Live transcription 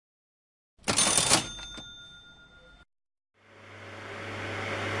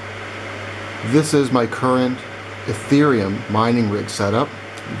This is my current Ethereum mining rig setup.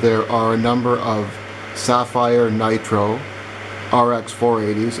 There are a number of Sapphire Nitro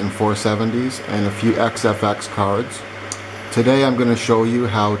RX480s and 470s and a few XFX cards. Today I'm going to show you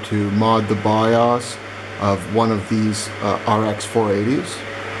how to mod the BIOS of one of these RX480s.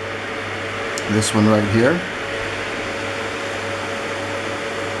 This one right here.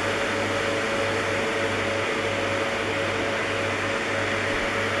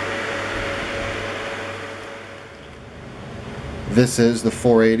 This is the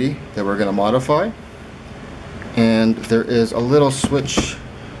 480 that we're going to modify, and there is a little switch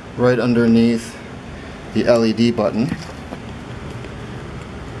right underneath the LED button,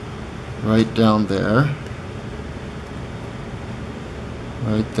 right down there,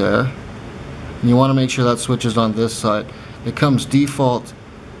 right there. And you want to make sure that switch is on this side. It comes default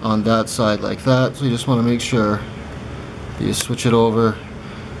on that side like that, so you just want to make sure that you switch it over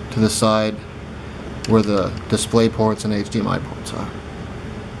to the side where the display ports and HDMI ports are.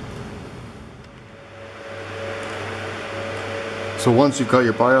 So once you've got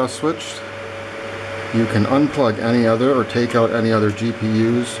your BIOS switched, you can unplug any other or take out any other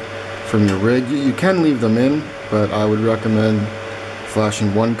GPUs from your rig. You can leave them in, but I would recommend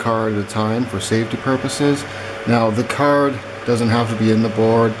flashing one card at a time for safety purposes. Now the card doesn't have to be in the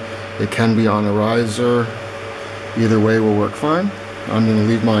board, it can be on a riser. Either way will work fine. I'm going to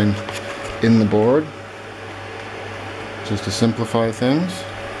leave mine in the board just to simplify things,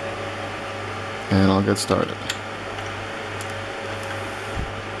 and I'll get started.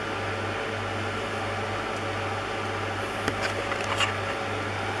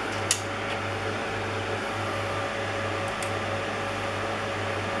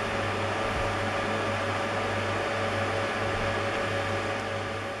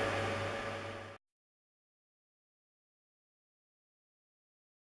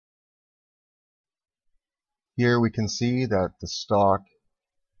 Here we can see that the stock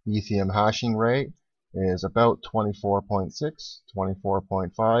Ethereum hashing rate is about 24.6,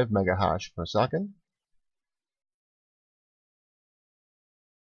 24.5 mega hash per second.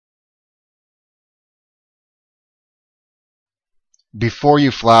 Before you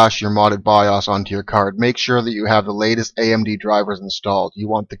flash your modded BIOS onto your card, make sure that you have the latest AMD drivers installed. You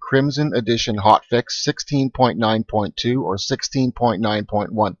want the Crimson Edition hotfix 16.9.2 or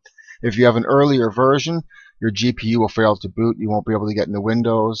 16.9.1. If you have an earlier version, your GPU will fail to boot, you won't be able to get into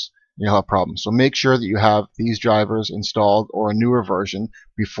Windows, and you'll have problems. So make sure that you have these drivers installed or a newer version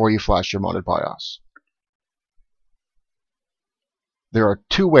before you flash your modded BIOS. There are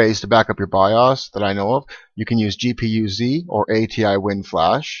two ways to back up your BIOS that I know of. You can use GPUZ or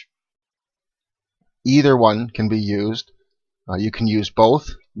AtiWinFlash. Either one can be used. You can use both,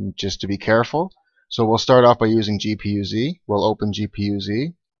 just to be careful. So we'll start off by using GPUZ. We'll open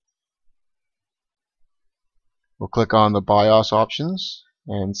GPUZ. We'll click on the BIOS options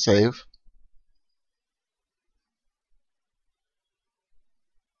and save.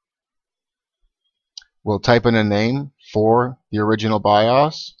 We'll type in a name for the original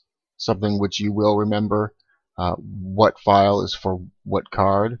BIOS, something which you will remember what file is for what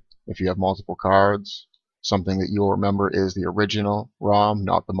card. If you have multiple cards, something that you'll remember is the original ROM,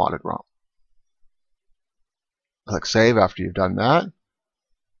 not the modded ROM. Click Save after you've done that.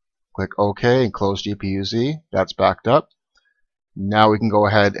 Click OK and close GPUZ. That's backed up. Now we can go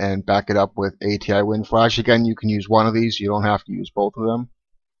ahead and back it up with AtiWinFlash. Again, you can use one of these. You don't have to use both of them.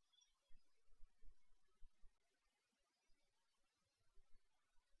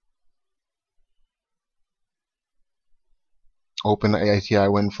 Open the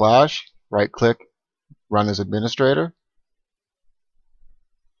AtiWinFlash. Right-click, Run as Administrator.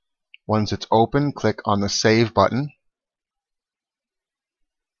 Once it's open, click on the Save button.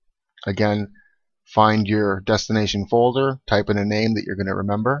 Again, find your destination folder, type in a name that you're going to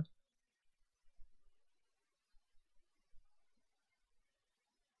remember.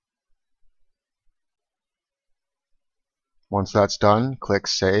 Once that's done, click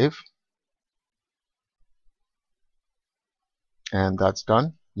Save. And that's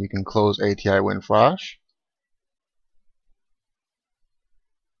done. You can close AtiWinFlash.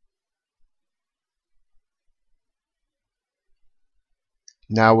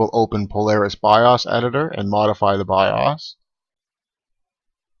 Now we'll open Polaris Bios Editor and modify the BIOS.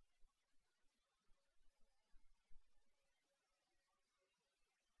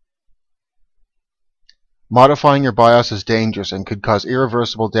 Modifying your BIOS is dangerous and could cause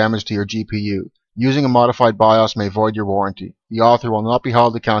irreversible damage to your GPU. Using a modified BIOS may void your warranty. The author will not be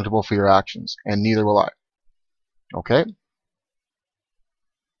held accountable for your actions, and neither will I. Okay?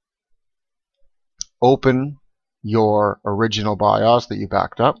 Open your original BIOS that you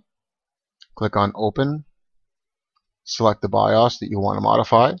backed up. click on Open, select the BIOS that you want to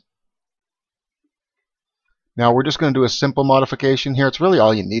modify. Now we're just going to do a simple modification here. It's really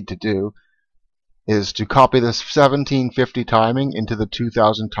all you need to do is to copy this 1750 timing into the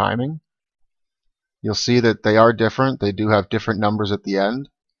 2000 timing. You'll see that they are different. They do have different numbers at the end,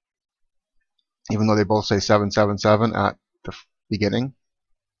 even though they both say 777 at the beginning.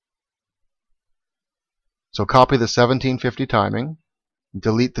 So copy the 1750 timing,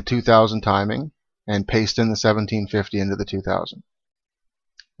 delete the 2000 timing, and paste in the 1750 into the 2000.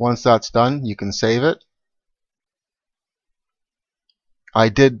 Once that's done, you can save it. I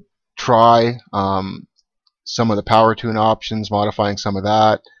did try some of the power tune options, modifying some of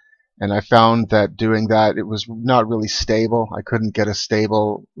that, and I found that doing that, it was not really stable. I couldn't get a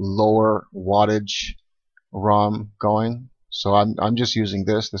stable lower wattage ROM going, so I'm just using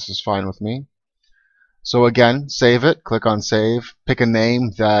this. This is fine with me. So again, save it, click on save, pick a name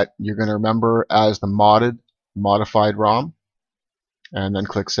that you're going to remember as the modified ROM, and then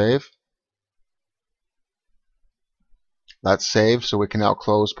click save. That's saved, so we can now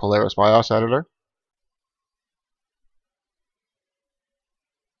close Polaris Bios Editor.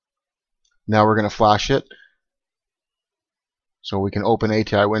 Now we're going to flash it. So we can open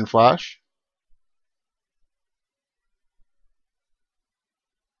AtiWinFlash.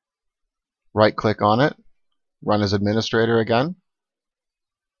 Right click on it, run as administrator again.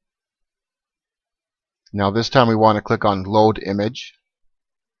 Now this time we want to click on load image.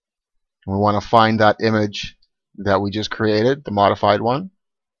 We want to find that image that we just created, the modified one.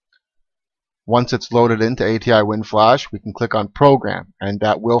 Once it's loaded into AtiWinFlash, we can click on program, and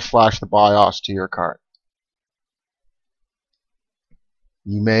that will flash the BIOS to your card.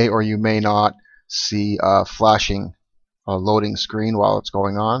 You may or you may not see flashing a loading screen while it's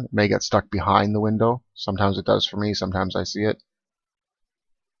going on. It may get stuck behind the window. Sometimes it does for me, sometimes I see it.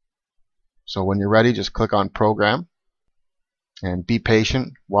 So when you're ready, just click on program and be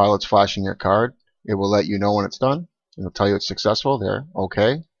patient while it's flashing your card. It will let you know when it's done. It'll tell you it's successful. There,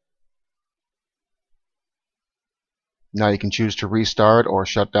 okay. Now you can choose to restart or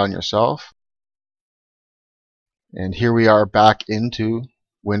shut down yourself. And here we are back into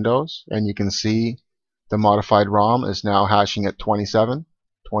Windows, and you can see the modified ROM is now hashing at 27,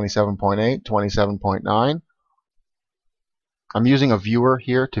 27.8, 27.9. I'm using a viewer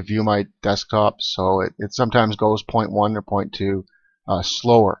here to view my desktop, so it sometimes goes 0.1 or 0.2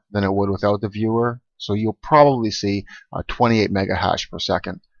 slower than it would without the viewer. So you'll probably see 28 mega hash per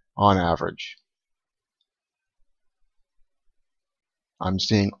second on average. I'm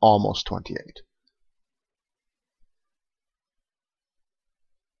seeing almost 28.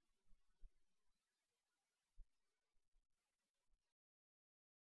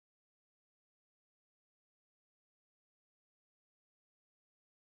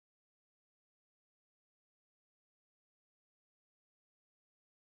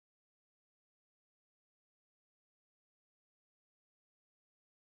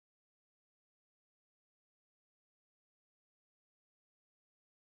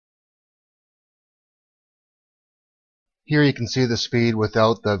 Here you can see the speed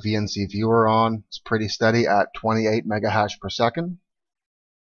without the VNC viewer on. It's pretty steady at 28 mega hash per second.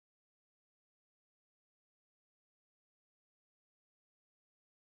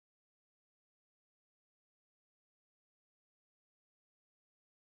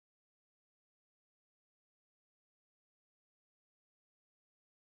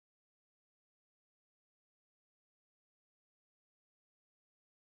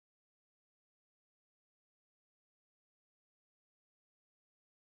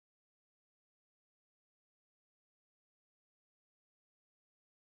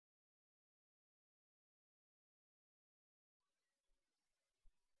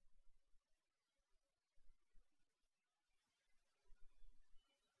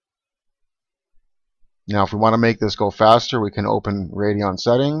 Now if we want to make this go faster, we can open Radeon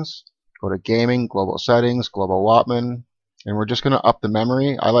Settings, go to Gaming, Global Settings, Global Wattman, and we're just going to up the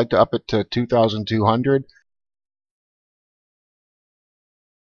memory. I like to up it to 2200.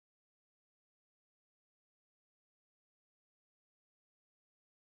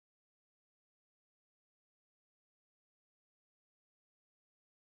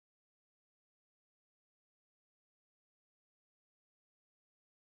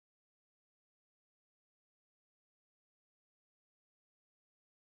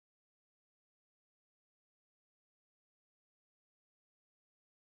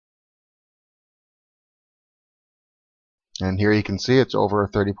 And here you can see it's over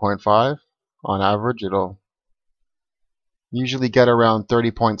 30.5. On average, it'll usually get around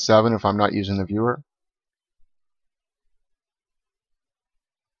 30.7 if I'm not using the viewer.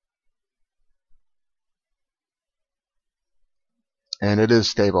 and it is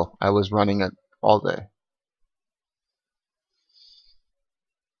stable. I was running it all day.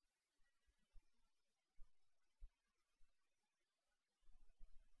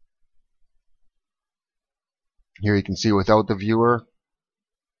 Here you can see without the viewer,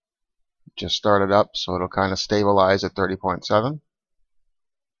 just started up, so it'll kind of stabilize at 30.7.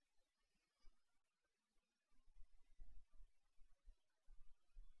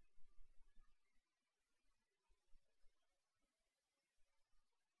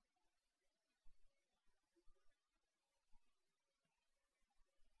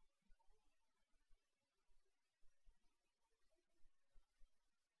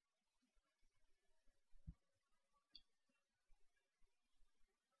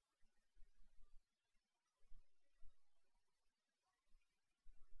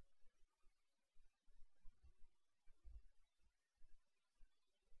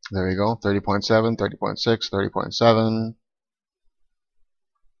 There you go, 30.7, 30.6, 30.7.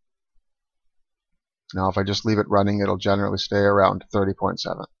 Now if I just leave it running, it'll generally stay around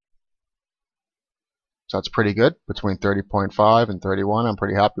 30.7. So that's pretty good, between 30.5 and 31. I'm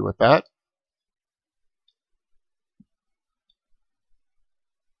pretty happy with that.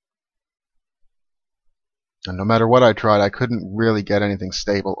 And no matter what I tried, I couldn't really get anything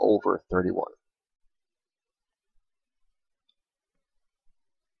stable over 31.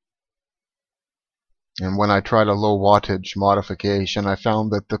 And when I tried a low wattage modification, I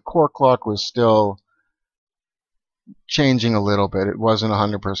found that the core clock was still changing a little bit. It wasn't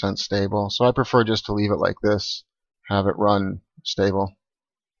 100% stable. So I prefer just to leave it like this, have it run stable,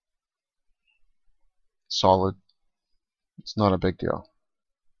 solid. It's not a big deal.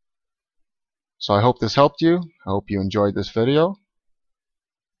 So I hope this helped you. I hope you enjoyed this video.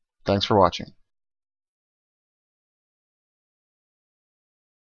 Thanks for watching.